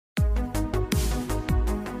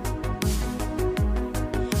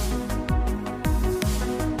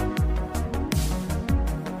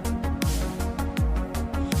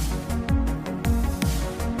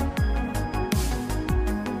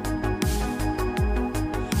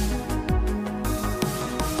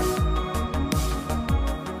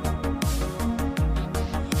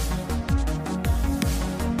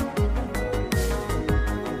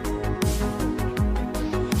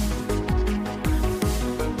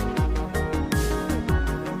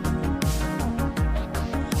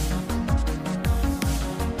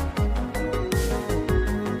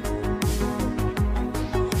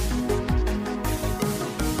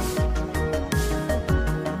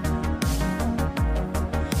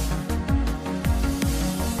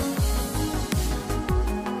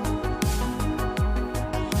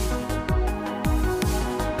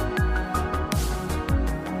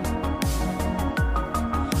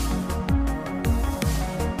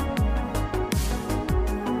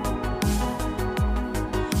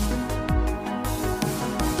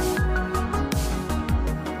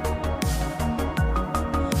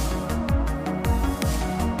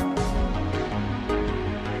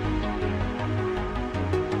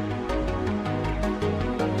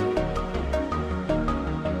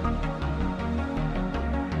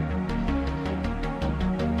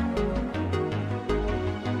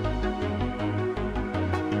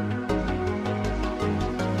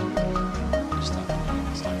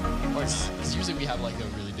have like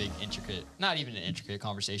a really big, intricate, not even an intricate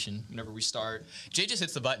conversation whenever we start. Jay just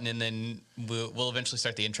hits the button, and then we'll eventually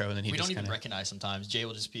start the intro, and then We don't even recognize sometimes. Jay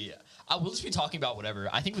will just be, we'll just be talking about whatever.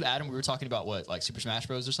 I think with Adam, we were talking about what, like Super Smash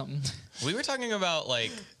Bros. Or something? We were talking about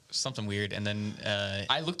like something weird, and then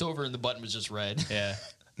I looked over and the button was just red. yeah.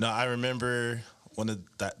 No, I remember one of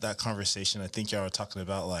that conversation. I think y'all were talking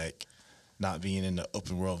about like not being in the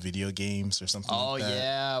open world video games or something. Oh like that.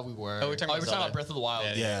 yeah, we were. Oh, we were talking about Breath of the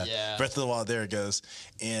Wild. Yeah. Breath of the Wild. There it goes.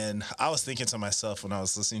 And I was thinking to myself when I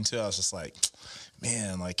was listening to it, I was just like,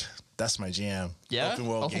 man, like that's my jam. Yeah? Open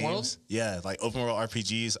world Open games. world? Yeah, like open world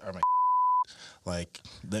RPGs are my. Like,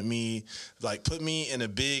 let me, like, put me in a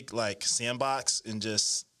big, like, sandbox and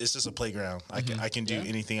just, it's just a playground. I can do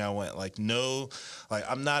anything I want. Like, no, like,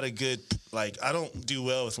 I'm not a good, like, I don't do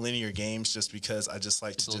well with linear games just because I just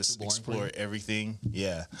like to just explore everything.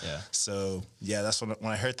 Yeah. Yeah. So, yeah, that's when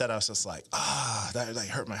I heard that, I was just like, that, like,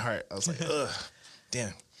 hurt my heart. I was like, ugh,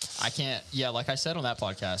 damn. I can't, like I said on that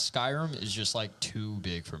podcast, Skyrim is just, like, too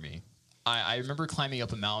big for me. I remember climbing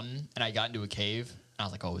up a mountain, and I got into a cave, I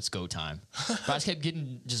was like, oh, it's go time. But I just kept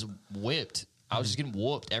getting just whipped. I was just getting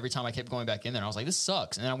whooped every time I kept going back in there. I was like, this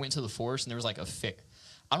sucks. And then I went to the forest, and there was like I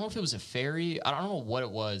don't know if it was a fairy. I don't know what it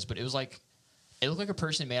was, but it was like, it looked like a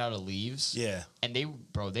person made out of leaves. Yeah. And they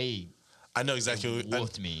I know exactly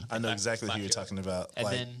whooped me. I know exactly who you're talking about. And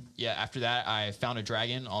like, then, after that, I found a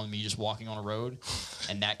dragon on me just walking on a road,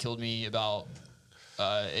 and that killed me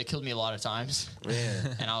it killed me a lot of times.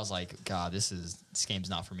 Man. And I was like, God, this game's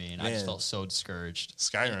not for me. And I just felt so discouraged.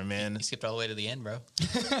 Skyrim, man. You skipped all the way to the end, bro.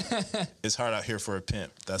 It's hard out here for a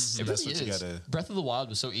pimp. That's It that's really what you is. gotta. Breath of the Wild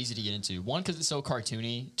was so easy to get into. One, because it's so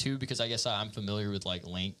cartoony. Two, because I guess I'm familiar with like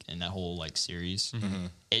Link and that whole like series. Mm-hmm.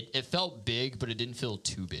 It felt big, but it didn't feel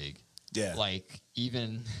too big. Yeah. Like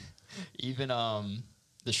even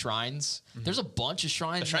the shrines. Mm-hmm. There's a bunch of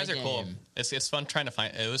shrines. The shrines in are that cool. game. It's fun trying to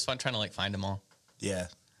find. It was fun trying to like find them all. Yeah.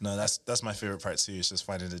 No, that's my favorite part too. Is just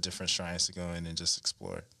finding the different shrines to go in and just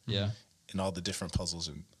explore. Yeah. And all the different puzzles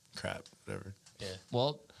and crap, whatever. Yeah.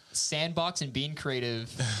 Well, Sandbox and being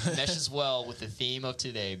creative meshes well with the theme of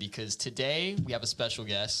today because today we have a special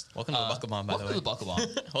guest. Welcome to the Buckle Bomb, by the way. Welcome to the Buckle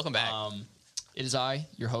Bomb. Welcome back. It is I,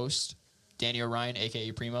 your host, Danny O'Ryan,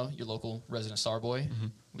 a.k.a. Primo, your local resident star boy. Mm-hmm.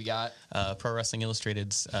 We got... Pro Wrestling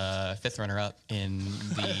Illustrated's fifth runner-up in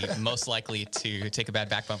the most likely to take a bad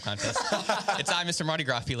back bump contest. It's I, Mr. Mardi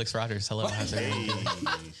Gras, Felix Rogers. Hello. How's everyone?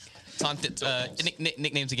 It's on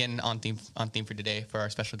nicknames again on theme for today for our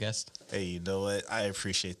special guest. Hey, you know what? I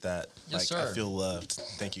appreciate that. Yes, sir. I feel loved.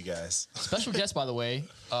 Thank you, guys. Special guest, by the way,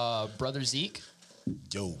 Brother Zeke,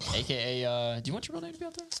 Yo. a.k.a. Do you want your real name to be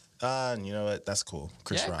out there? You know what? That's cool.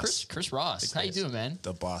 Chris Ross. Chris Ross. How you doing, man?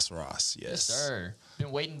 The Boss Ross. Yes. Yes, sir.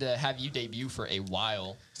 Been waiting to have you debut for a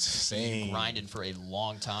while. Same. Been grinding for a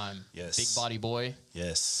long time. Yes. Big body boy.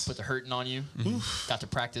 Yes. Put the hurting on you. Got to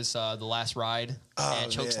practice the last ride.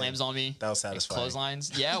 And choke slams on me. That was satisfying.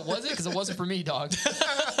 Clotheslines. Yeah, was it? Because it wasn't for me, dog.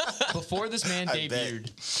 Before this man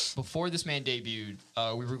debuted,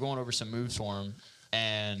 we were going over some moves for him,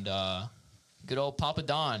 and good old Papa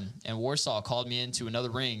Don and Warsaw called me into another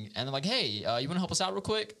ring, and they're like, "Hey, you want to help us out real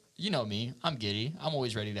quick?" You know me, I'm giddy. I'm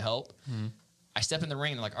always ready to help. Mm-hmm. I step in the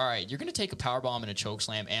ring, and they're like, "All right, you're gonna take a power bomb and a choke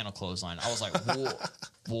slam and a clothesline." I was like,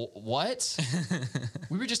 "What?"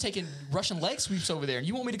 We were just taking Russian leg sweeps over there, and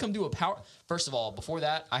you want me to come do a power? First of all, before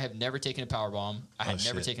that, I have never taken a power bomb. I had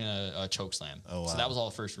never taken a choke slam. Oh, wow. So that was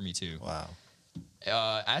all first for me too. Wow.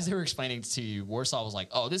 As they were explaining to you, Warsaw was like,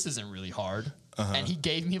 "Oh, this isn't really hard," and he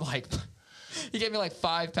gave me like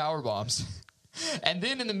 5 power bombs. And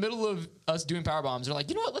then in the middle of us doing power bombs, they're like,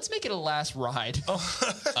 "You know what? Let's make it a last ride."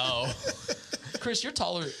 Oh. Chris, you're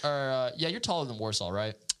taller. You're taller than Warsaw,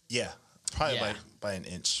 right? Yeah, probably by an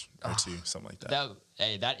inch or two, something like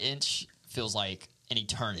that. That inch feels like an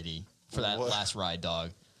eternity for that last ride,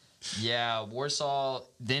 dog. Yeah, Warsaw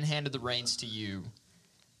then handed the reins to you,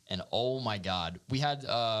 and oh my God, we had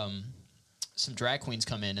some drag queens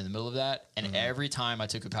come in the middle of that, and every time I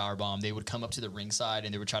took a power bomb, they would come up to the ringside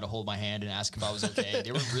and they would try to hold my hand and ask if I was okay.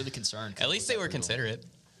 They were really concerned. At least they were considerate.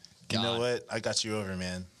 You know what? I got you over,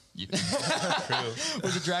 man. True.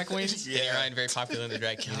 With the drag queens? Yeah, Ryan, very popular in the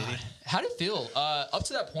drag community. How did it feel? Up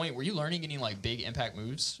to that point, were you learning any like big impact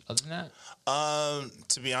moves other than that?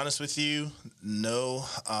 To be honest with you, no.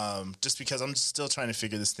 Just because I'm still trying to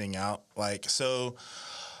figure this thing out. Like, so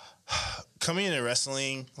coming into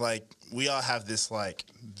wrestling, like, we all have this like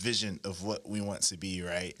vision of what we want to be,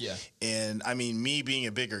 right? Yeah. And I mean, me being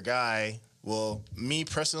a bigger guy, Well, me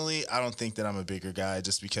personally, I don't think that I'm a bigger guy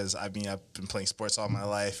just because I've been playing sports all my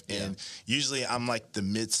life, and usually I'm like the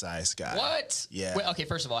mid-sized guy. What? Yeah. Wait, okay,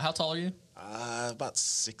 first of all, how tall are you? About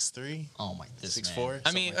 6'3". Oh my, this 6'4".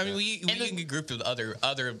 I mean, we can get grouped with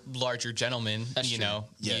other larger gentlemen. That's you true. know,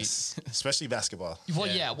 Yes, especially basketball. Well,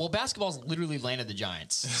 yeah. Well, basketball's literally landed the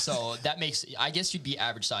Giants, so that makes. I guess you'd be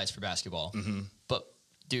average size for basketball. Mm-hmm. But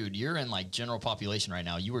dude, you're in like general population right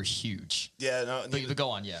now. You are huge. Yeah, no, But go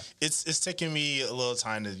on, yeah. it's taken me a little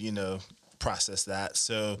time to process that.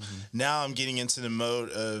 So now I'm getting into the mode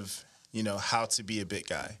of how to be a big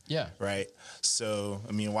guy. Yeah. Right. So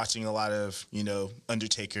I mean, watching a lot of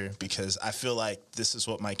Undertaker, because I feel like this is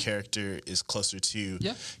what my character is closer to.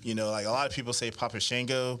 Yeah. Like a lot of people say Papa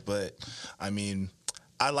Shango, but I mean,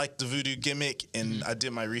 I like the voodoo gimmick, and I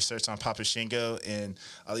did my research on Papa Shango, and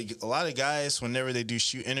a lot of guys, whenever they do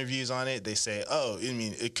shoot interviews on it, they say, "Oh, I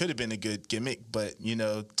mean, it could have been a good gimmick, but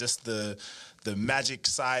just the magic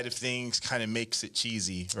side of things kind of makes it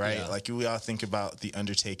cheesy, right?" Yeah. Like we all think about the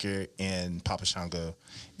Undertaker and Papa Shango,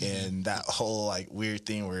 and that whole like weird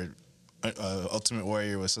thing where Ultimate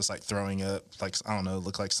Warrior was just like throwing up, like I don't know,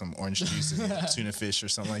 looked like some orange juice and tuna fish or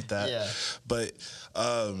something like that. Yeah. But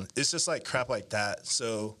it's just like crap like that.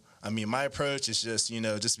 So I mean, my approach is just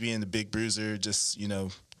just being the big bruiser, just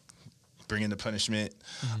bringing the punishment.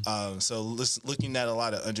 So looking at a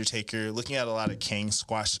lot of Undertaker, looking at a lot of Kane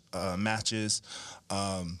squash matches.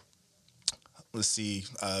 Let's see.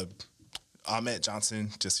 Ahmed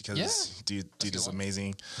Johnson, just because dude is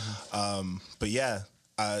amazing. But yeah,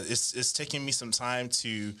 it's taking me some time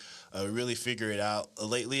to really figure it out.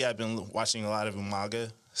 Lately, I've been watching a lot of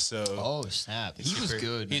Umaga. So Oh snap! He was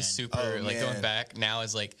good. He's man. super. Oh, like man. going back now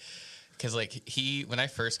is like, because like when I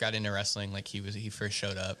first got into wrestling, like he first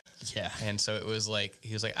showed up. Yeah. And so it was like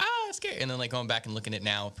he was like it's scary, and then like going back and looking at it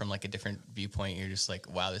now from like a different viewpoint, you're just like,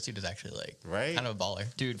 wow, this dude is actually like Right. kind of a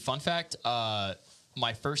baller. Dude, fun fact,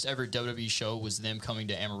 my first ever WWE show was them coming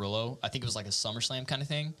to Amarillo. I think it was like a SummerSlam kind of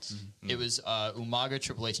thing. It was Umaga,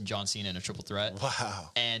 Triple H, and John Cena in a triple threat. wow.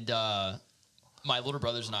 And my little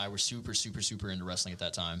brothers and I were super, super, super into wrestling at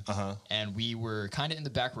that time. And we were kind of in the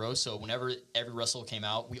back row. So whenever every wrestler came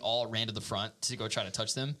out, we all ran to the front to go try to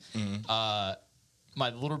touch them. My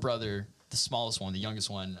little brother, the smallest one, the youngest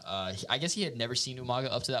one, I guess he had never seen Umaga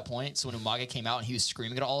up to that point. So when Umaga came out and he was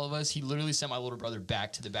screaming at all of us, he literally sent my little brother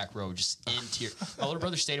back to the back row, just in tears. My little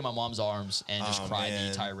brother stayed in my mom's arms and just cried the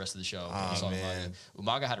entire rest of the show. when he saw man.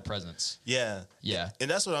 Umaga had a presence. Yeah. Yeah. And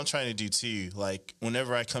that's what I'm trying to do too. Like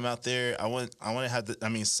whenever I come out there, I want to have the, I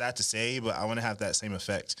mean, sad to say, but I want to have that same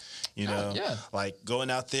effect, yeah. like going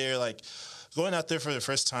out there for the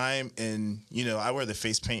first time, and I wear the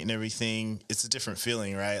face paint and everything. It's a different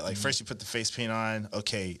feeling, right? Like first you put the face paint on,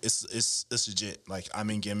 okay, it's legit. Like I'm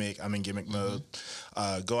in gimmick mode.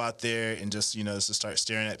 Go out there and just just to start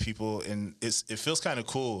staring at people, and it feels kind of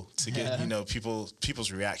cool to get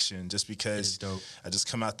people's reaction, just because dope. I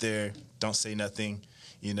just come out there, don't say nothing,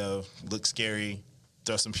 look scary,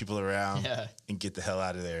 throw some people around, and get the hell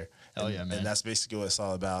out of there. Hell yeah, man. And that's basically what it's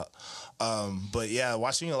all about. But yeah,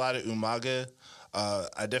 watching a lot of Umaga,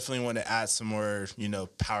 I definitely want to add some more,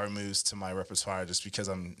 power moves to my repertoire, just because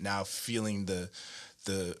I'm now feeling the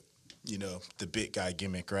big guy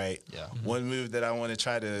gimmick, right? Yeah. One move that I want to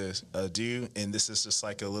try to do, and this is just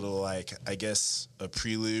like a little, like, I guess, a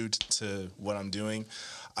prelude to what I'm doing.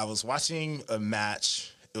 I was watching a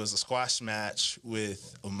match. It was a squash match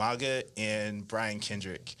with Umaga and Brian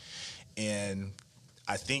Kendrick. And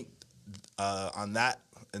I think in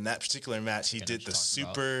that particular match, he did the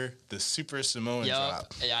super Samoan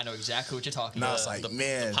drop. Yeah, I know exactly what you're talking And I about. was like,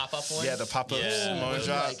 man. the pop-up one? Yeah, the pop-up Samoan those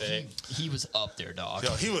drop. are sick. He was up there, dog.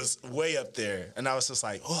 Yo, he was way up there. And I was just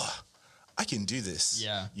like, oh, I can do this.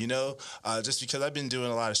 Yeah. Just because I've been doing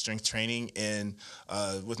a lot of strength training and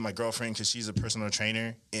with my girlfriend, because she's a personal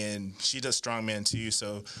trainer, and she does strongman too.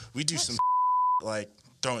 So we do some like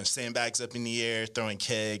throwing sandbags up in the air, throwing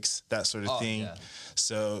kegs, that sort of thing. Yeah.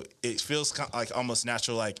 So it feels like almost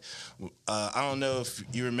natural. Like, I don't know if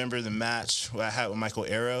you remember the match I had with Michael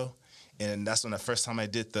Arrow, and that's when the first time I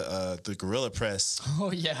did the gorilla press.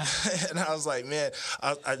 Oh, yeah. And I was like, man,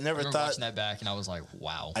 I never I remember thought watching that back, and I was like,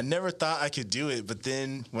 wow. I never thought I could do it. But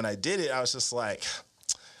then when I did it, I was just like,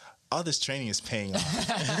 all this training is paying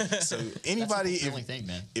off. So anybody, That's a fulfilling thing,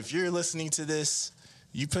 man. if you're listening to this,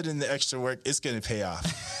 you put in the extra work, it's going to pay off.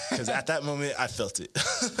 Because at that moment, I felt it.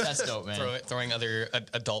 That's dope, man. Throwing other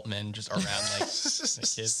adult men just around like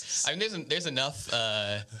kids. I mean, there's enough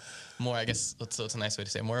more. I guess what's a nice way to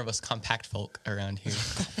say it, more of us compact folk around here.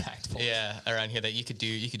 Compact pull. Yeah, around here that you could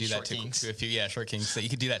do Short that kings. to a few short kings. That you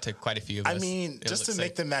could do that to quite a few of I us. mean, It just to looks make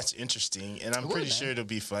like- the match interesting, and I'm It would, pretty man. sure it'll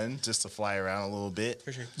be fun just to fly around a little bit.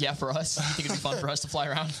 for sure. Yeah, for us, you think it'd be fun for us to fly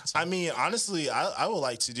around? I mean, honestly, I would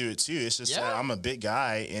like to do it too. It's just that Yeah. I'm a big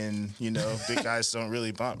guy, and big guys don't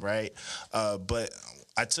really bump, right? But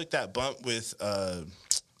I took that bump with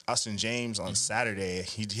Austin James on Saturday.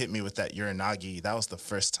 He hit me with that Uranagi. That was the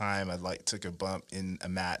first time I took a bump in a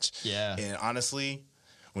match. Yeah. And honestly,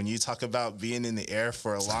 when you talk about being in the air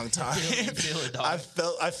for a long time, Feel it, dog.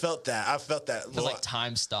 I felt that. It feels like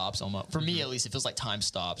time stops almost. For me, at least, it feels like time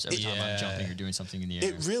stops every time I'm Yeah. jumping or doing something in the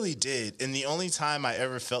air. It really did. And the only time I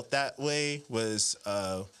ever felt that way was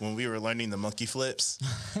when we were learning the monkey flips.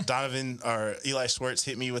 Donovan or Eli Schwartz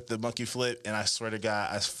hit me with the monkey flip, and I swear to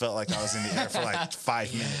God, I felt like I was in the air for like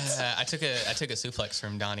 5 minutes. I took a suplex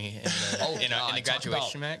from Donnie in the, Oh, in, God, the talk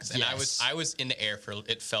graduation about- max, and yes. I was in the air for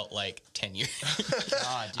it felt like 10 years.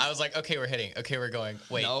 God, dude. I was like, okay, we're hitting, okay, we're going.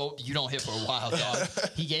 Wait, No, you don't hit for a while, dog.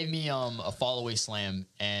 He gave me a fall away slam,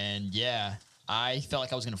 and yeah, I felt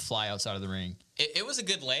like I was gonna fly outside of the ring. it was a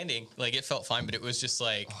good landing. Like it felt fine, but it was just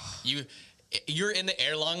like you're in the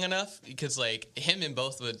air long enough because like him and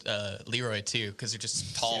both with Leroy too because they're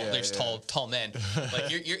just tall. Yeah, they're just yeah. tall men. Like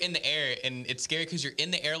you're in the air and it's scary because you're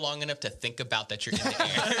in the air long enough to think about that you're in the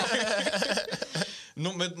air.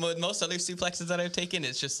 No, with most other suplexes that I've taken,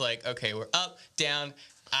 it's just like okay, we're up, down,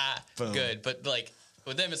 Boom. good. But like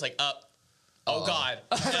with them, it's like up. Oh God!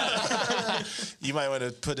 You might want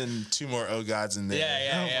to put in 2 more O gods in there.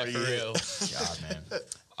 Yeah, before for you hit. real. God,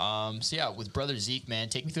 man. So yeah, with Brother Zeke, man,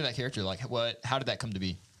 take me through that character. Like, how did that come to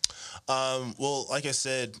be? Well, like I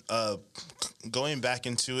said, going back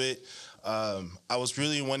into it, I was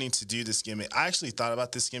really wanting to do this gimmick. I actually thought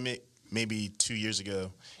about this gimmick maybe 2 years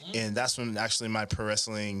ago, and that's when actually my pro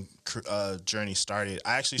wrestling journey started.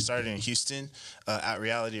 I actually started in Houston at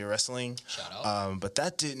Reality Wrestling. Shout out. But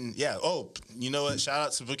that didn't. Yeah. Oh, you know what? Shout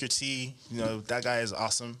out to Booker T. That guy is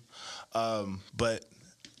awesome. But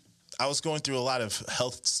I was going through a lot of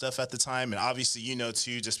health stuff at the time, and obviously,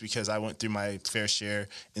 too, just because I went through my fair share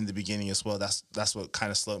in the beginning as well. That's what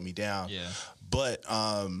kind of slowed me down. Yeah. But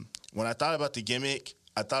when I thought about the gimmick,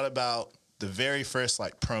 I thought about the very first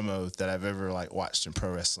promo that I've ever watched in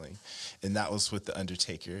pro wrestling, and that was with the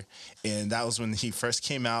Undertaker, and that was when he first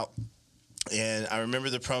came out. And I remember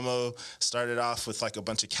the promo started off with a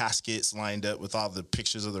bunch of caskets lined up with all the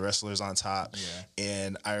pictures of the wrestlers on top. Yeah.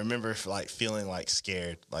 And I remember feeling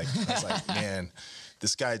scared. I was like, man,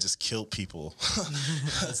 this guy just killed people.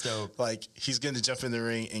 That's dope. He's going to jump in the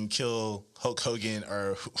ring and kill Hulk Hogan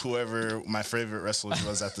or whoever my favorite wrestler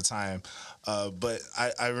was at the time. But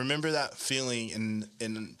I remember that feeling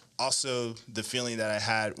and also the feeling that I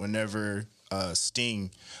had whenever Sting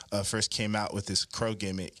first came out with his crow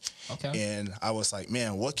gimmick. Okay. And I was like,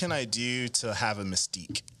 man, what can I do to have a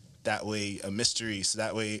mystique? That way, a mystery. So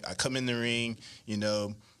that way I come in the ring,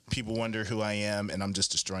 people wonder who I am and I'm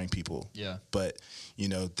just destroying people. Yeah. But,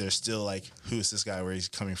 they're still who is this guy, where he's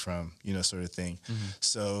coming from, sort of thing. Mm-hmm.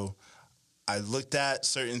 So I looked at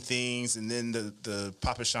certain things, and then the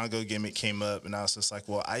Papa Shango gimmick came up, and I was just like,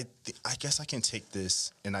 well, I guess I can take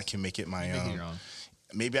this and I can make it my Make it own. your own.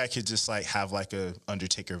 Maybe I could just have a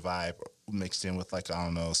Undertaker vibe mixed in with I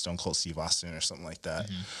don't know, Stone Cold Steve Austin or something like that.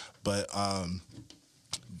 Mm-hmm. But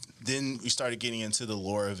then we started getting into the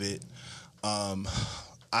lore of it.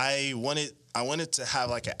 I wanted to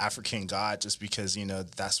have an African god just because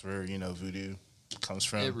that's where voodoo comes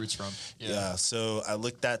from. It roots from. Yeah. So I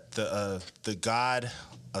looked at the god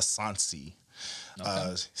Asante.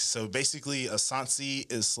 Okay. So basically,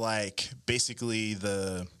 Asante is basically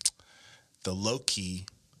the Loki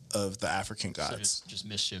of the African So gods. just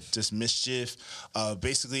mischief. Just mischief.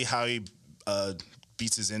 Basically, how he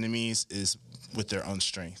beats his enemies is with their own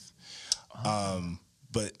strength.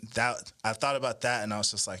 But that I thought about that, and I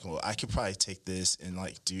was just like, well, I could probably take this and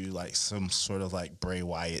do some sort of Bray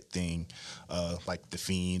Wyatt thing, like the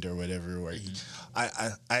Fiend or whatever. Where I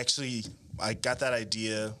actually got that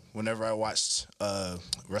idea whenever I watched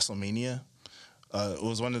WrestleMania. It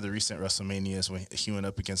was one of the recent WrestleManias when he went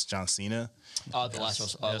up against John Cena. The last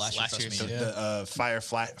year's year's, WrestleMania. yeah. The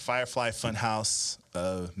Firefly Funhouse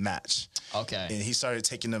match. Okay. And he started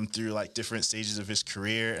taking them through different stages of his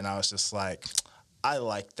career, and I was just like, I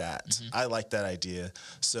like that. Mm-hmm. I like that idea.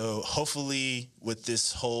 So hopefully with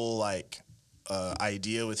this whole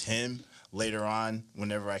idea with him later on,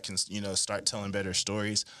 whenever I can, start telling better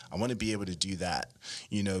stories, I want to be able to do that.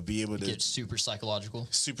 Be able to Get super psychological.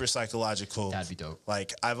 super psychological. That'd be dope.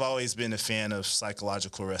 I've always been a fan of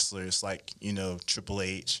psychological wrestlers, Triple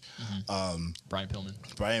H, Brian Pillman.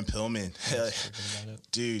 Brian Pillman.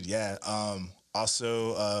 Dude, yeah.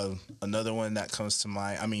 Also, another one that comes to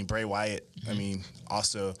mind. I mean, Bray Wyatt. I mean,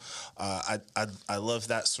 also, I love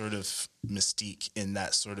that sort of mystique in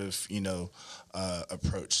that sort of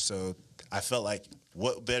approach. So I felt like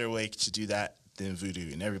what better way to do that than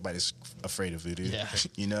voodoo, and everybody's afraid of voodoo.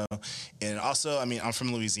 Yeah. And also, I mean, I'm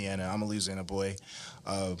from Louisiana. I'm a Louisiana boy,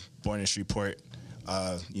 born in Shreveport.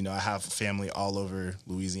 I have family all over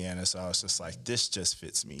Louisiana, so I was just like, this just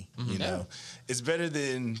fits me. It's better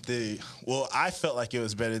than I felt like it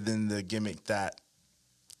was better than the gimmick that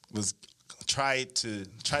was tried to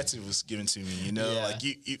was given to me. Like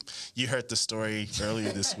you heard the story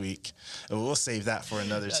earlier this week. We'll save that for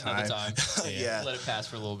another time. Yeah, let it pass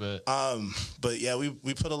for a little bit. But yeah,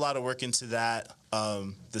 we put a lot of work into that.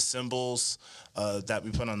 The symbols that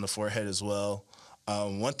we put on the forehead as well.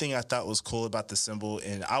 One thing I thought was cool about the symbol,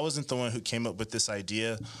 and I wasn't the one who came up with this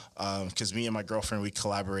idea, because me and my girlfriend, we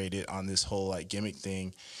collaborated on this whole like gimmick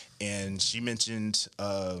thing, and she mentioned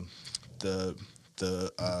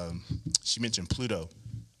she mentioned Pluto.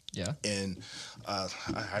 Yeah. And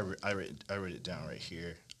I wrote it down right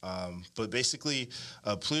here. But basically,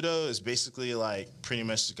 Pluto is basically like pretty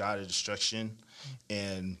much the god of destruction,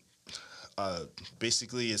 and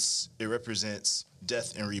basically it represents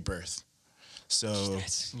death and rebirth. So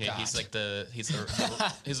yeah, he's like he's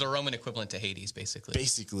the Roman equivalent to Hades, basically.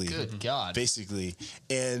 Basically, good God. Basically,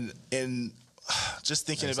 and just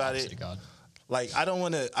thinking about it, God. like I don't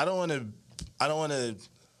want to,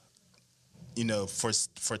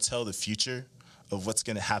 foretell the future of what's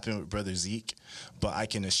going to happen with Brother Zeke, but I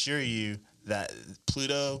can assure you that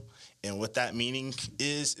Pluto and what that meaning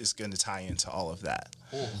is going to tie into all of that.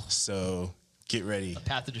 Oh. So get ready. A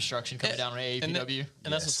path of destruction coming down on AAPW.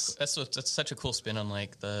 And that's such a cool spin on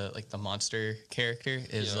like the monster character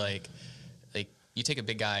is like you take a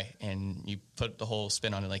big guy and you put the whole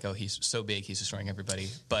spin on it, like, oh, he's so big, he's destroying everybody.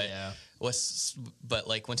 But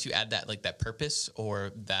like once you add that like that purpose,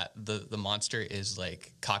 or that the monster is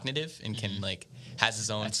like cognitive and can like has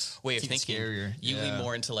his own way of thinking, scarier. You lean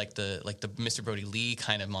more into like the Mr. Brody Lee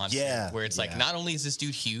kind of monster, where it's like not only is this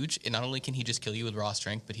dude huge, and not only can he just kill you with raw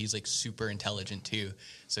strength, but he's like super intelligent too.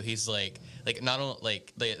 So he's like not only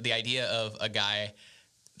like the idea of a guy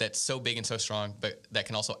that's so big and so strong, but that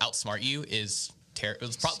can also outsmart you is it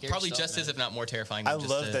was probably stuff, just man. As if not more terrifying than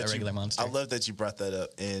just a regular monster. I love that you brought that up,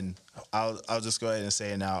 and I'll just go ahead and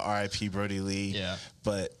say it now. R.I.P. Brody Lee. Yeah.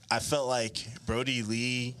 But I felt like Brody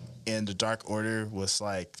Lee and the Dark Order was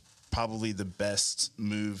like probably the best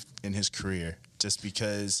move in his career, just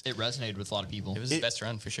because it resonated with a lot of people. It was his best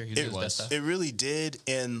run for sure. It was. It really did,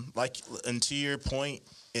 and to your point.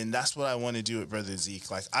 And that's what I want to do with Brother Zeke.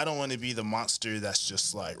 Like, I don't want to be the monster that's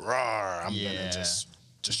just like, rawr, I'm going to just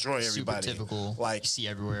destroy everybody. Super typical. Like, you see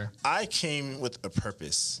everywhere. I came with a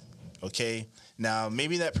purpose, okay? Now,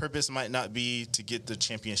 maybe that purpose might not be to get the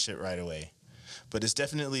championship right away, but it's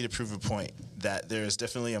definitely to prove a point that there's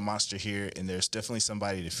definitely a monster here and there's definitely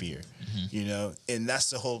somebody to fear, And that's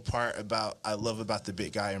the whole part I love about the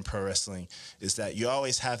big guy in pro wrestling, is that you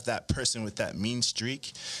always have that person with that mean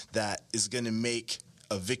streak that is going to make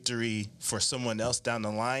a victory for someone else down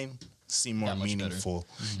the line seem more meaningful.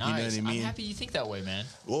 Nice. You know what I mean? I'm happy you think that way, man.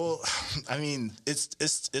 Well, I mean,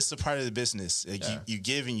 it's a part of the business. Like, you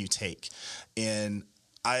give and you take, and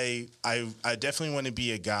I definitely want to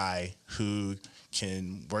be a guy who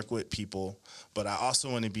can work with people, but I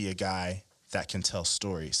also want to be a guy that can tell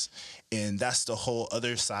stories, and that's the whole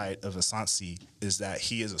other side of Asante, is that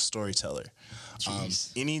he is a storyteller.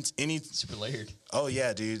 Jeez. Any super layered. Oh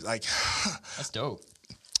yeah, dude. Like, that's dope.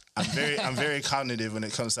 I'm very cognitive when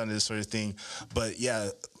it comes down to this sort of thing. But yeah,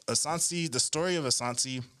 Asante, the story of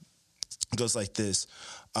Asante goes like this.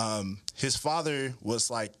 His father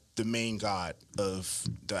was like the main god of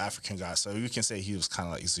the African gods. So you can say he was kind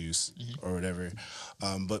of like Zeus or whatever.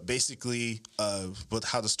 But basically, but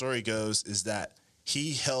how the story goes is that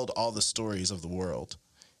he held all the stories of the world,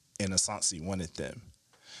 and Asante wanted them.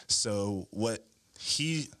 So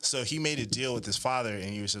he made a deal with his father, and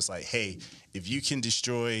he was just like, hey, if you can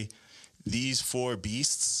destroy these 4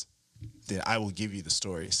 beasts, then I will give you the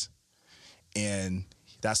stories. And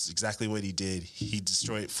that's exactly what he did. He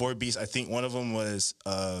destroyed 4 beasts. I think one of them was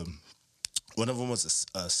a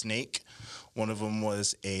snake. One of them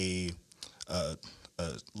was a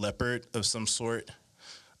leopard of some sort.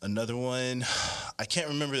 Another one, I can't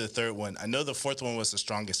remember the third one. I know the 4th one was the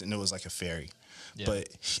strongest, and it was like a fairy. Yeah. But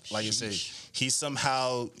like I said, he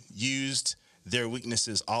somehow used their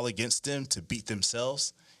weaknesses all against them to beat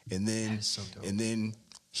themselves, and then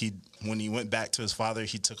when he went back to his father,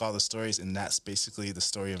 he took all the stories, and that's basically the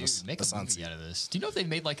story of Dude, make a Asante. movie out of this. Do you know if they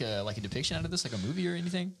made like a depiction out of this, like a movie or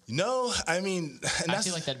anything? No, I mean, and I that's,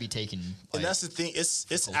 feel like that'd be taken. and that's the thing. It's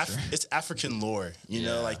culture. it's African lore. You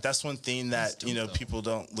know, Yeah. like that's one thing that dope, though. people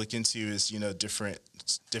don't look into is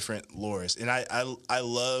different lores, and I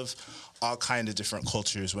love all kind of different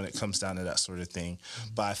cultures when it comes down to that sort of thing.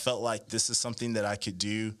 But I felt like this is something that I could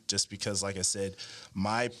do just because, like I said,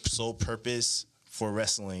 my sole purpose for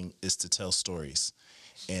wrestling is to tell stories.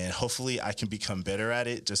 And hopefully I can become better at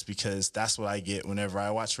it just because that's what I get whenever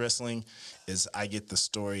I watch wrestling is I get the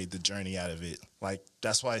story, the journey out of it. Like,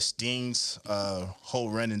 that's why Sting's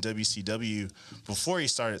whole run in WCW, before he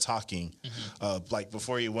started talking, like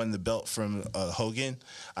before he won the belt from Hogan,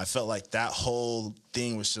 I felt like that whole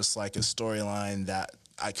thing was just like a storyline that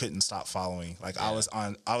I couldn't stop following. Like, I was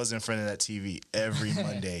in front of that TV every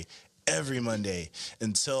Monday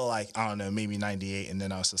until, like, I don't know, maybe 98, and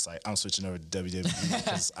then I was just like, I'm switching over to WWE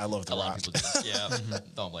because I love The A lot Rock. of people do. Yeah,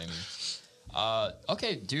 don't blame me.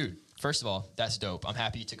 Okay, dude. First of all, that's dope. I'm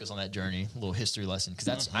happy you took us on that journey, a little history lesson,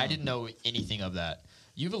 because I didn't know anything of that.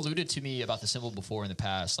 You've alluded to me about the symbol before in the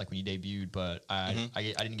past, like when you debuted, but I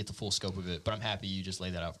didn't get the full scope of it. But I'm happy you just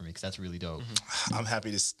laid that out for me because that's really dope. I'm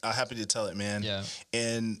happy to tell it, man. Yeah.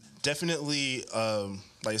 And definitely,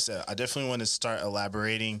 like I said, I definitely want to start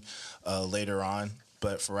elaborating later on.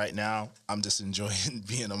 But for right now, I'm just enjoying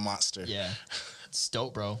being a monster. Yeah, it's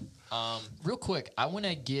dope, bro. Real quick, I want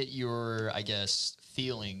to get your, I guess,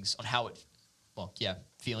 feelings on how it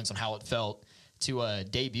felt to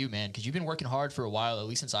debut, man, because you've been working hard for a while, at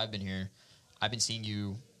least since I've been here. I've been seeing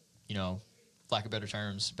you, lack of better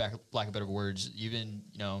terms, lack of better words, you've been,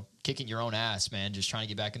 kicking your own ass, man, just trying to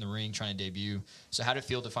get back in the ring, trying to debut. So how did it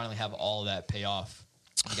feel to finally have all of that pay off?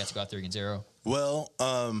 You got to go out there against Zero. Well,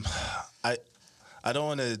 I don't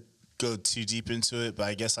want to go too deep into it, but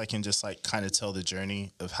I guess I can just like kind of tell the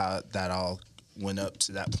journey of how that all went up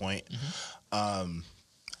to that point.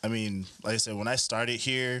 I mean, like I said, when I started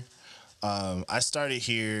here, well,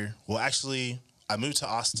 actually, I moved to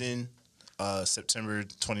Austin September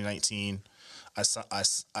 2019. I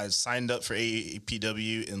signed up for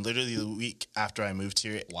AAPW, and literally the week after I moved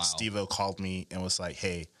here, Wow. Steve-O called me and was like,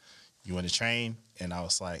 hey, you want to train? And I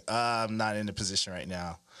was like, I'm not in a position right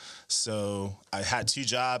now. So I had 2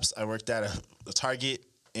 jobs. I worked at a Target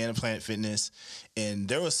and a Planet Fitness, and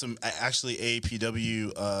there was some actually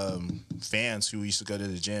AAPW fans who used to go to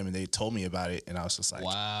the gym, and they told me about it, and I was just like,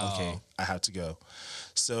 Wow. okay, I have to go.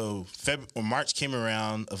 So March came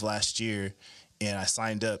around of last year, and I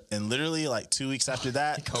signed up, and literally like 2 weeks after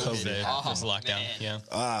that, COVID Oh, was lockdown. man.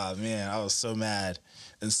 Yeah. man, I was so mad.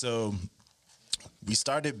 And so we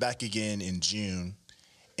started back again in June,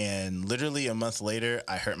 and literally a month later,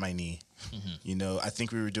 I hurt my knee. I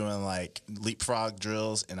think we were doing like leapfrog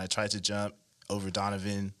drills, and I tried to jump over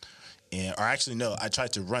Donovan, I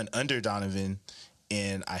tried to run under Donovan,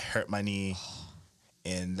 and I hurt my knee,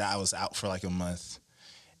 and I was out for like a month.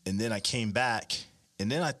 And then I came back,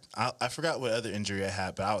 and then I forgot what other injury I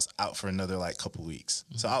had, but I was out for another like couple weeks.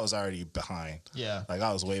 So I was already behind. Yeah. Like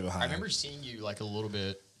I was way behind. I remember seeing you like a little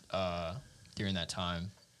bit during that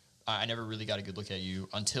time. I never really got a good look at you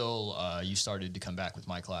until you started to come back with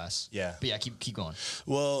my class. Yeah. But yeah, keep going.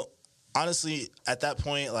 Well, honestly, at that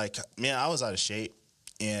point, like, man, I was out of shape,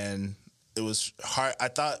 and it was hard. I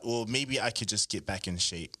thought, well, maybe I could just get back in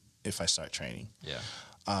shape if I start training. Yeah.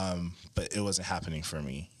 But it wasn't happening for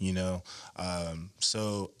me,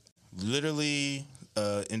 So literally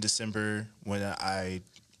in December, when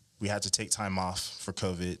we had to take time off for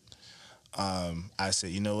COVID, I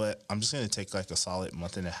said, you know what? I'm just going to take like a solid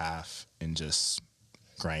month and a half and just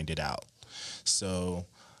grind it out. So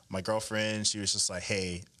my girlfriend, she was just like,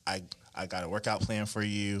 hey, I got a workout plan for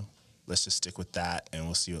you. Let's just stick with that, and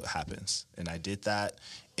we'll see what happens. And I did that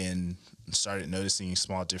and started noticing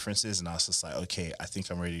small differences, and I was just like, okay, I think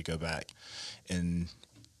I'm ready to go back. And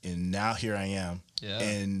now here I am. Yeah.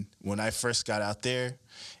 And when I first got out there,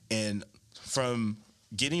 and from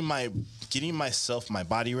getting my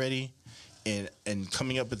body ready, and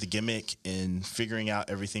coming up with the gimmick and figuring out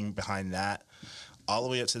everything behind that, all the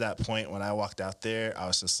way up to that point when I walked out there, I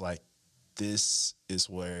was just like, this is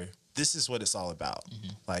what it's all about.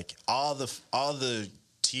 Like all the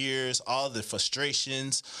tears, all the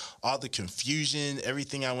frustrations, all the confusion,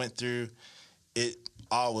 everything I went through, it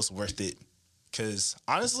all was worth it. Because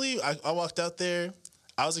honestly, I walked out there,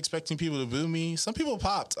 I was expecting people to boo me. Some people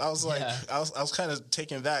popped. I was like, Yeah. I was kind of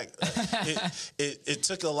taken back. It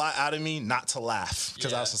took a lot out of me not to laugh,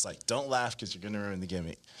 because I was Yeah. just like, don't laugh because you're gonna ruin the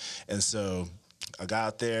gimmick. And so I got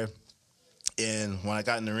out there, and when I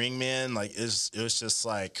got in the ring, man, like it was just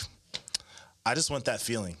like I just want that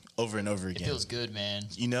feeling over and over It again. feels good, man.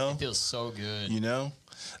 You know? It feels so good. You know,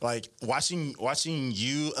 like watching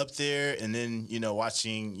you up there, and then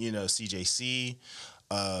watching CJC,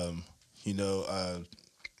 you know,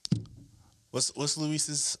 what's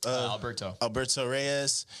Luis's Alberto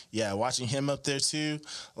Reyes. Yeah, watching him up there too.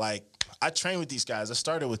 Like I trained with these guys. I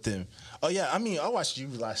started with them. Oh yeah, I mean I watched you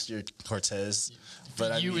last year, Cortez.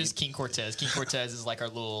 But you is King Cortez. King Cortez is like our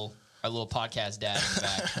little podcast dad in the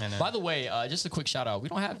back. know. By the way, just a quick shout out. We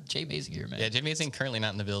don't have Jay Mazing here, man. Yeah, Jay Mazing currently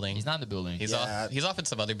not in the building. He's not in the building. He's off in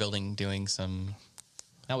some other building doing some.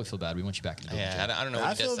 Now we feel bad. We want you back in the building. Yeah, Jay. I don't know. What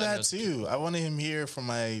I he feel does. bad too. I wanted him here for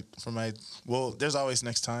my. Well, there's always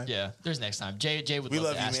next time. Yeah, there's next time. Jay would We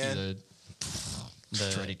love love to you, ask man. you the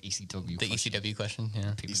dreaded ECW The question. ECW question.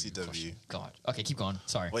 Yeah. ECW. God. Okay, keep going.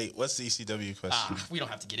 Sorry. Wait, what's the ECW question? We don't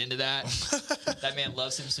have to get into that. That man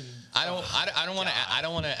loves him some. I don't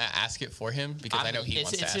want to ask it for him because I know he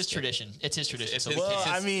wants to It's ask his it. tradition. It's his tradition. It's So his- we Well,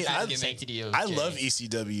 can't- I mean, kind of I- the sanctity of I Jay. love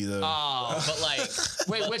ECW though. Oh, But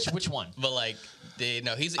like, wait, which one? but like,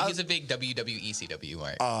 he's a big WWE ECW,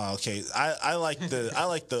 right? Oh, okay. I like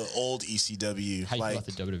the old ECW. How you feel like about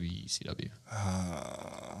the WWE ECW?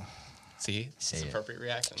 See, Say it's it. appropriate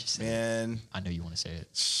reaction. man, I know you want to say it.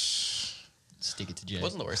 Stick it to Jay. It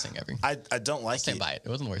wasn't the worst thing ever. I don't like Stand it. by it. It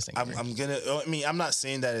wasn't the worst thing ever. I'm gonna. I mean, I'm not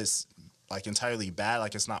saying that it's like entirely bad.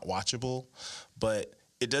 Like it's not watchable, but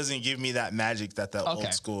it doesn't give me that magic that Okay,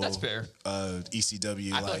 old school. that's fair.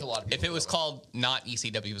 ECW. I feel like a lot of people. If it was called not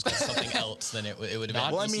ECW, it was called something else, then it would have been.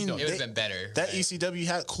 Not Well, I mean, it would have they- been better. that right? ECW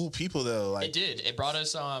had cool people though. Like It did. It brought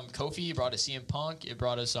us Kofi. It brought us CM Punk. It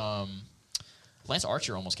brought us Lance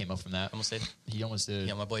Archer almost came up from that. Almost did. He almost did.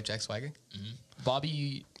 Yeah, my boy Jack Swagger.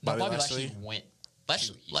 Bobby Bobby Lashley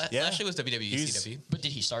Lashley? went. Yeah. Lashley was WWE He's- ECW. But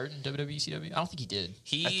did he start in WWE ECW? I don't think he did.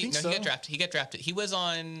 He I think no, so. he got drafted. He got drafted. He was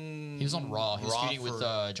on. He was on Raw. He was feuding with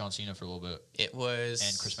for- John Cena for a little bit It was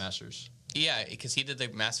and Chris Masters. Yeah, because he did the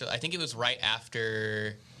master. I think it was right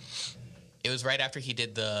after. It was right after he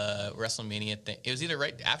did the WrestleMania thing. It was either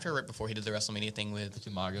right after or right before he did the WrestleMania thing with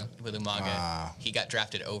Umaga. Umaga. Ah. He got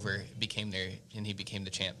drafted over, became there, and he became the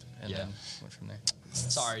champ, and Yeah. then went from there.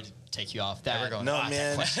 Sorry to take you off Never that. going. no Ah,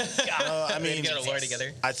 man. No, I We need mean, to get our lore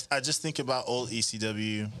together. I just think about old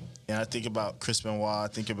ECW, and I think about Chris Benoit. I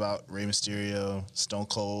think about Rey Mysterio, Stone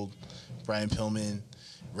Cold, Brian Pillman,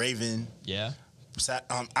 Raven. Yeah.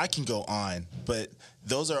 I can go on, but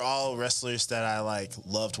those are all wrestlers that I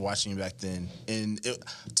loved watching back then. And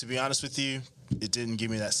to be honest with you, it didn't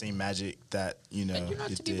give me that same magic that And you're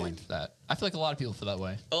not it to be did. blamed for that. I feel like a lot of people feel that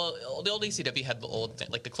way. Well, the old ECW had the old thing.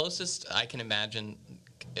 Like the closest I can imagine,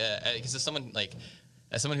 because as someone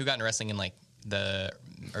who got into wrestling in like the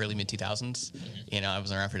early mid 2000s, I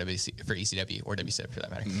wasn't around for ECW or WCW for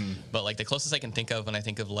that matter. But like the closest I can think of when I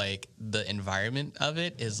think of like the environment of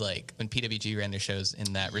it is like when PWG ran their shows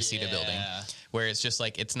in that Reseda building, Yeah. where it's just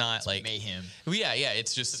like it's not like Mayhem. Yeah,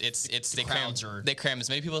 it's just it's they cram crowds are- they cram as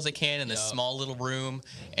many people as they can in this Yup. small little room,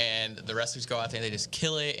 and the wrestlers go out there and they just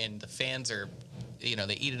kill it, and the fans are. They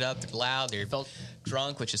eat it up. They're loud. They're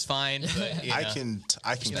drunk, which is fine. But, I can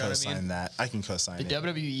You know what I co-sign mean? that. I can co-sign The it.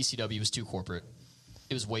 WWE ECW was too corporate.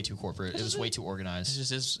 It was way too corporate. It was way too It organized.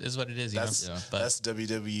 just is what it is. That's you know? that's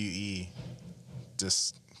WWE,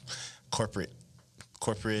 just corporate,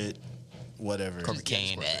 whatever. Corporate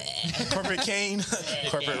Kane. Corporate Kane,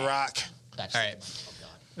 corporate rock. That's All right.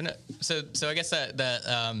 But no, so I guess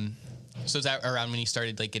so is that around when you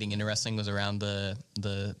started like getting into wrestling? Was around the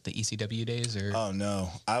ECW days or? Oh no,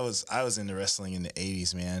 I was into wrestling in the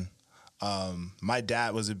 '80s, man. My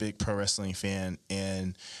dad was a big pro wrestling fan,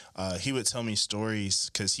 and he would tell me stories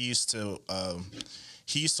because he used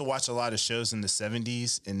to watch a lot of shows in the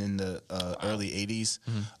 '70s and in the early '80s.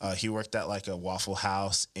 He worked at like a Waffle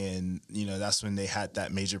House, and that's when they had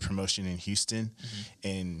that major promotion in Houston,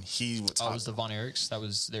 and he would Oh, talk. it was the Von Erichs? That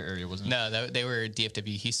was their area, wasn't it? No, they were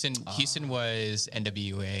DFW. Houston was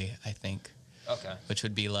NWA, I think, Okay. which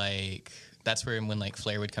would be like that's where when like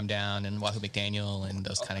Flair would come down and Wahoo McDaniel and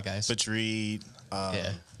those kind of guys. Butch Reed,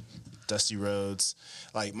 Yeah. Dusty Rhodes.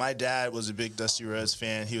 Like my dad was a big Dusty Rhodes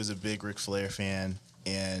fan. He was a big Ric Flair fan,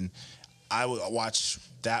 and I would watch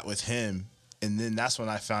that with him. And then that's when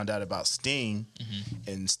I found out about Sting,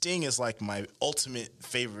 and Sting is like my ultimate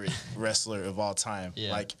favorite wrestler of all time.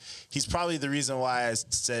 Yeah. Like he's probably the reason why I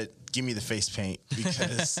said, "Give me the face paint,"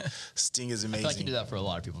 because Sting is I amazing. feel like you do that for a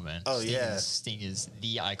lot of people, man. Oh, yeah. Sting is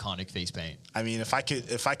the iconic face paint. I mean, if I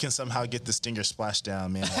can somehow get the Stinger splash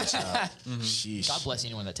down, man, watch out. Sheesh. God bless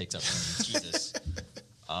anyone that takes up for me. Jesus.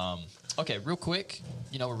 Okay, real quick.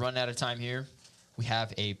 We're running out of time here. We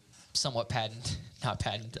have a somewhat not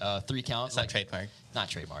patent, 3 count. It's not trademark. Not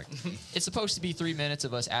trademark. It's supposed to be 3 minutes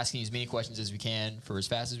of us asking as many questions as we can for as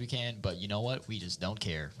fast as we can, but you know what? We just don't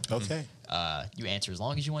care. Okay. You answer as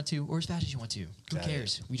long as you want to or as fast as you want to. Who Got it.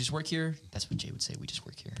 cares? We just work here. That's what Jay would say. We just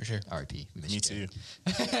work here. For sure. R.I.P. We miss Me you, Jay.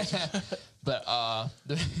 too. But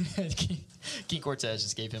King Cortez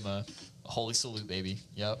just gave him a holy salute, baby.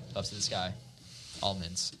 Yep, up to the sky.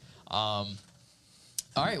 Almonds.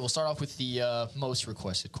 All right, we'll start off with the most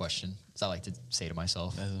requested question, as I like to say to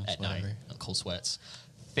myself at night whatever. on cold sweats.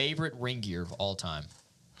 Favorite ring gear of all time?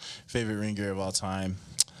 Favorite ring gear of all time.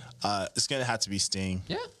 It's gonna have to be Sting.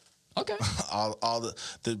 Yeah. Okay. All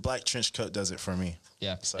the black trench coat does it for me.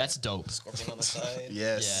 Yeah, So- that's dope. Scorpion on the side.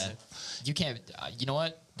 Yes. Yeah. You can't. You know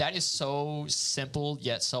what? That is so simple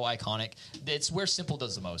yet so iconic. It's where simple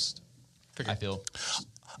does the most. I feel.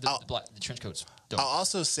 The trench coat's dope. I'll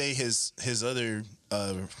also say his other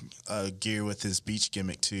gear with his beach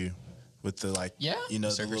gimmick too, with the Yeah? the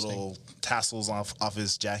Surfer little tassels off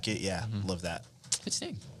his jacket. Yeah, love that. Good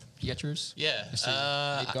thing. You got yours? Yeah.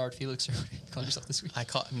 Mr. Midgard Felix, or what do you call yourself this week? I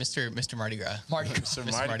call Mr. Mardi Gras. Marty. So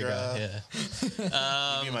Mr. Mardi Gras.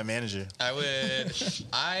 Yeah. You be my manager. I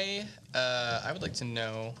would like to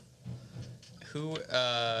know who.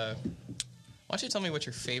 Why don't you tell me what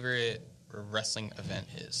your favorite wrestling event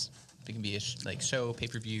is? It can be a show,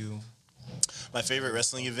 pay-per-view. My favorite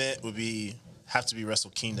wrestling event would have to be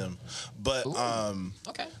Wrestle Kingdom, but Ooh.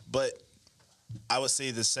 Okay. but I would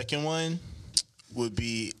say the second one would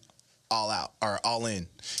be All Out or All In,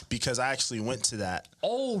 because I actually went to that.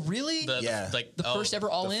 Oh, really? Yeah. The first ever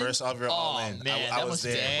All the In? first ever All In. Man, I that was must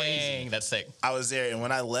there. be crazy. Dang, that's sick. I was there, and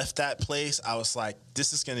when I left that place, I was like,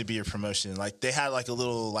 "This is going to be a promotion." Like they had like a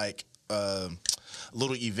little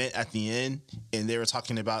little event at the end, and they were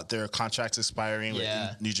talking about their contracts expiring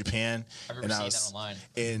Yeah. with New Japan. I remember and seeing was, that online.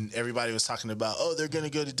 And everybody was talking about, oh, they're going to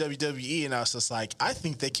go to WWE, and I was just like, I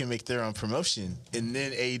think they can make their own promotion, and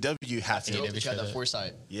then AEW happened. Dope AEW that you had that showed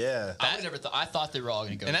foresight. Yeah. I would never thought. I thought they were all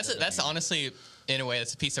going to go. And to that's WWE. honestly, in a way,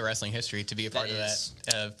 that's a piece of wrestling history to be a part of is.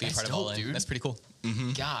 that. Be a That's part of dope, All In. dude. That's pretty cool.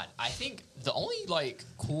 God, I think the only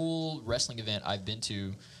cool wrestling event I've been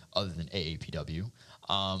to, other than AAPW,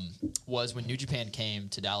 was when New Japan came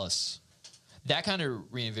to Dallas. That kind of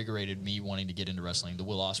reinvigorated me wanting to get into wrestling. The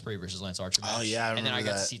Will Ospreay versus Lance Archer match. Oh, yeah, I and then I remember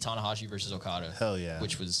got to that. see Tanahashi versus Okada. Hell yeah.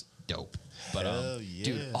 Which was dope. But Hell dude,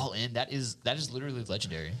 yeah. All In, that is literally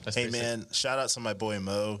legendary. That's Hey pretty sick. man, shout out to my boy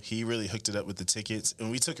Mo. He really hooked it up with the tickets,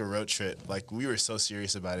 and we took a road trip. Like we were so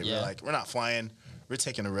serious about it. We Yeah. were like, we're not flying. We're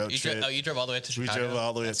taking a road You trip. drove all the way to we Chicago? drove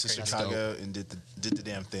all the way up That's to crazy. Chicago and did the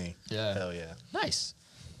damn thing. Yeah. Hell yeah. Nice.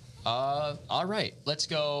 All right, let's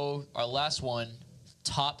go. Our last one: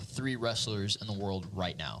 top 3 wrestlers in the world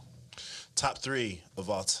right now. Top 3 of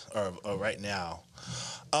all right now.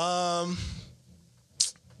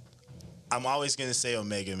 I'm always gonna say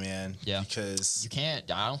Omega, man. Yeah. Because You can't.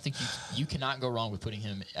 I don't think you cannot go wrong with putting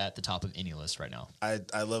him at the top of any list right now. I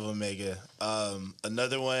love Omega.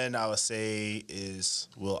 Another one I would say is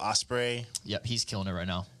Will Ospreay. Yep, he's killing it right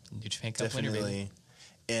now. New Japan Cup winner, baby. Definitely.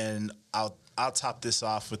 And I'll top this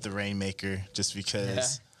off with the Rainmaker, just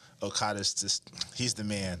because Okada's he's the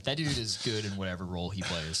man. That dude is good in whatever role he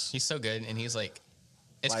plays. He's so good, and he's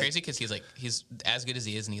it's Like- crazy because he's as good as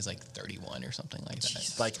he is, and he's 31 or something like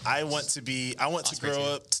that. Like I want to Ospreay grow too.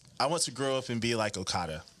 up. I want to grow up and be like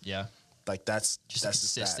Okada. Yeah, Like that's just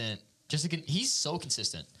just that. consistent. He's so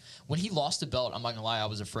consistent. When he lost the belt, I'm not gonna lie, I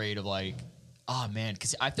was afraid of oh man,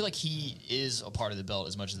 because I feel like he is a part of the belt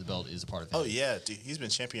as much as the belt is a part of him. Oh yeah, dude, he's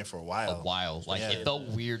been champion for a while. A while. Like Yeah. it felt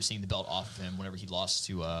weird seeing the belt off of him whenever he lost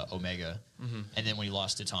to Omega, and then when he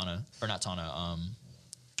lost to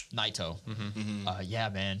Naito. Yeah,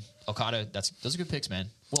 man, Okada. Those are good picks, man.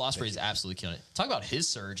 Will Ospreay is absolutely killing it. Talk about his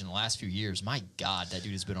surge in the last few years. My God, that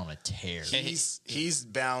dude has been on a tear. He's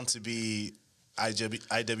bound to be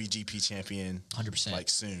IWGP champion 100%. like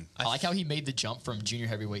soon. I like how he made the jump from junior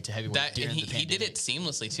heavyweight to heavyweight That during and the he did pandemic. it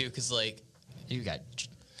seamlessly too, because You got,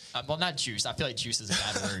 well, not juice. I feel like juice is a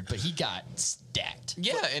bad word, but he got stacked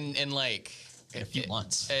yeah, and in a few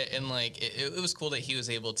months. and it was cool that he was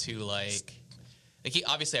able to he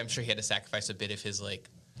obviously, I'm sure he had to sacrifice a bit of his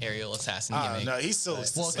aerial assassin gimmick. No, he's still.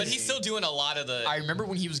 But he's still doing a lot of the. I remember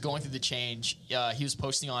when he was going through the change, he was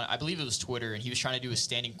posting on, I believe it was Twitter, and he was trying to do a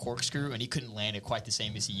standing corkscrew, and he couldn't land it quite the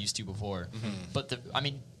same as he used to before. But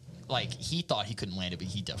he thought he couldn't land it, but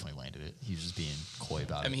he definitely landed it. He was just being coy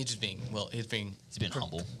about it. I mean, he's being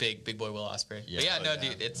humble. Big boy Will Ospreay. Yeah. But yeah, Oh, no, yeah.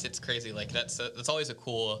 dude, it's crazy. That's always a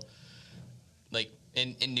cool.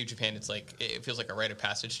 in New Japan, it's like it feels like a rite of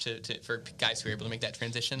passage for guys who are able to make that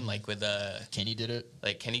transition. Like with Kenny did it.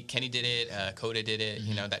 Like Kenny did it, Kota did it.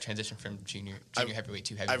 You know, that transition from junior heavyweight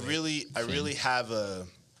to heavyweight. I really have a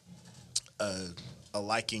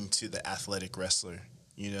liking to the athletic wrestler.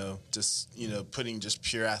 You know, just putting just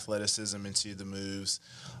pure athleticism into the moves.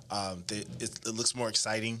 It looks more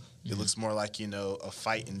exciting. It looks more like a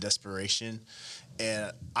fight in desperation.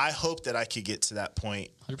 And I hope that I could get to that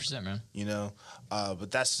point. 100%, man.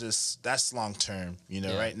 But that's long term.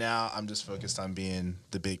 Yeah. Right now I'm just focused on being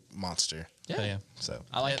the big monster. Yeah. So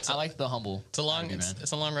I like the humble. It's a long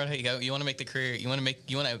road. Hey, you want to make the career. You want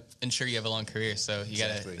to ensure you have a long career. So you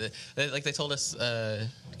gotta, like they told us. I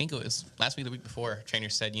think it was last week, the week before.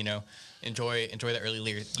 Trainers said, enjoy the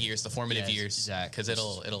early years, the formative years, because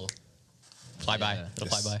it'll fly by. It'll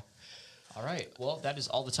fly by. All right. Well, that is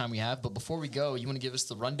all the time we have. But before we go, you want to give us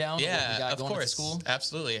the rundown of what we got going at school?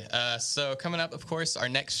 Absolutely. So coming up, of course, our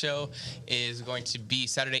next show is going to be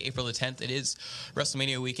Saturday, April the 10th. It is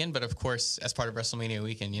WrestleMania weekend, but of course, as part of WrestleMania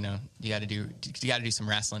weekend, you got to do some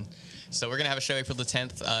wrestling. So we're gonna have a show April the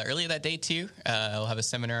 10th. Earlier that day too, we'll have a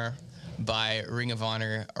seminar by Ring of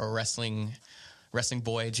Honor Wrestling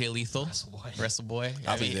boy Jay Lethal. Wrestle boy.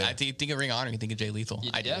 I'll be there. I think of Ring of Honor, you think of Jay Lethal.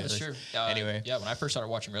 I do. That's true. Anyway. Yeah, when I first started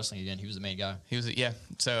watching wrestling again, he was the main guy.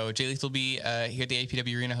 So Jay Lethal will be here at the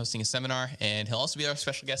APW Arena hosting a seminar, and he'll also be our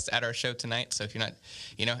special guest at our show tonight. So if you're not,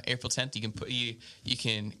 April 10th, you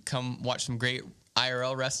can come watch some great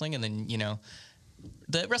IRL wrestling, and then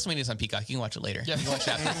the WrestleMania is on Peacock. You can watch it later. Yeah, you can watch it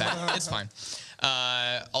after the fact. It's fine.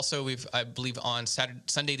 Also, I believe on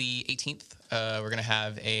Sunday the 18th, we're going to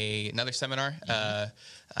have another seminar.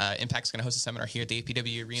 Impact's going to host a seminar here at the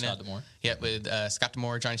APW Arena. Scott D'Amore. Yeah, with Scott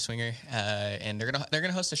D'Amore, Johnny Swinger, and they're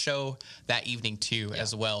gonna host a show that evening too,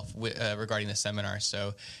 as well, regarding the seminar.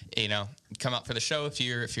 So, come out for the show if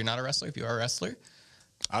you're not a wrestler. If you are a wrestler,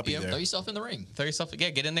 I'll be there. Throw yourself in the ring.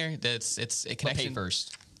 Get in there. It's a connection. Pay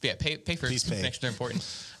first. Yeah, pay first. Please pay. Connections are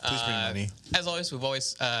important. Please bring money. As always, we've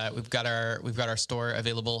got our store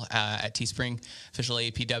available at Teespring, official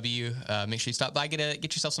APW. Make sure you stop by, get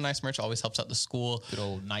yourself some nice merch. Always helps out the school. Good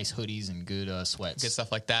old nice hoodies and good sweats. Good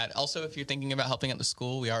stuff like that. Also, if you're thinking about helping out the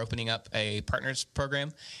school, we are opening up a partners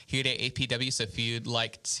program here at APW. So if you'd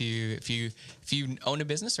like to, if you own a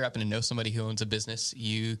business or happen to know somebody who owns a business,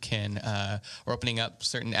 you can. We're opening up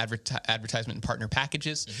certain advertisement and partner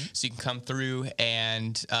packages, so you can come through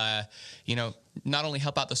and not only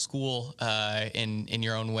help out the school in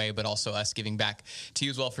your own way, but also us giving back to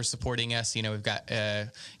you as well for supporting us. We've got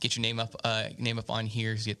get your name up on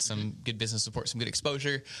here, get some good business support, some good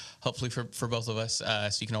exposure, hopefully for both of us.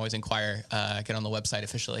 So you can always inquire, get on the website,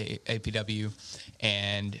 official APW,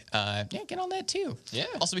 and get on that too. Yeah.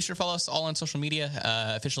 Also be sure to follow us all on social media,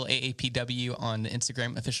 official AAPW on the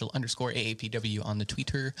Instagram, official_AAPW on the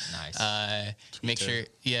Twitter. Nice. Make sure,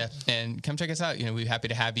 and come check us out. We're happy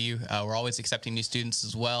to have you. We're always accepting new students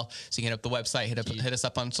as well, so you can hit up the website, hit us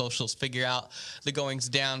up on socials, figure out the goings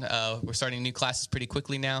down. We're starting new classes pretty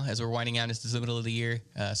quickly now as we're winding down into the middle of the year.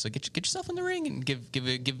 So get yourself in the ring and give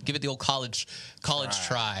it the old college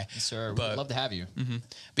try. Yes, sir. We'd love to have you. Mm-hmm.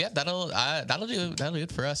 But yeah, that'll do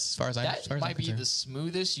it for us as far as I'm concerned. That might be the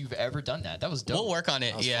smoothest you've ever done that. That was dope. We'll work on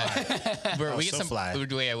it. We get some. fly.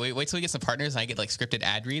 Wait till we get some partners and I get like scripted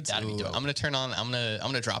ad reads. That'd be dope. I'm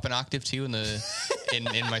gonna drop an octave too in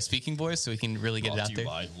in my speaking voice so we can really get it out there.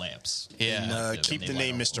 By Lamps. Yeah. And keep the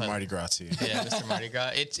name Mr. Mardi Gras too. Yeah, Mr. Mardi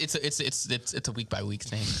Gras. It's a week by week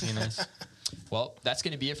thing. Well, that's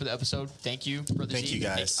going to be it for the episode. Thank you, Brother Thank Z. you,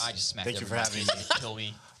 guys. I just smacked Thank you for everybody. having me. Kill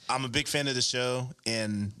me. I'm a big fan of the show,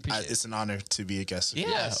 and Appreciate it. it's an honor to be a guest. Yeah,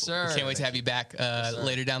 Yes, sir. We can't wait to have you back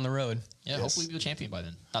later down the road. Yeah, Yes. hopefully we'll be a champion by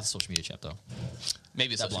then. Not the social media champ, though.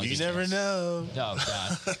 Maybe it's That social You media. never know. Oh,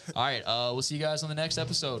 God. All right. We'll see you guys on the next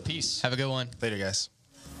episode. Peace. Have a good one. Later, guys.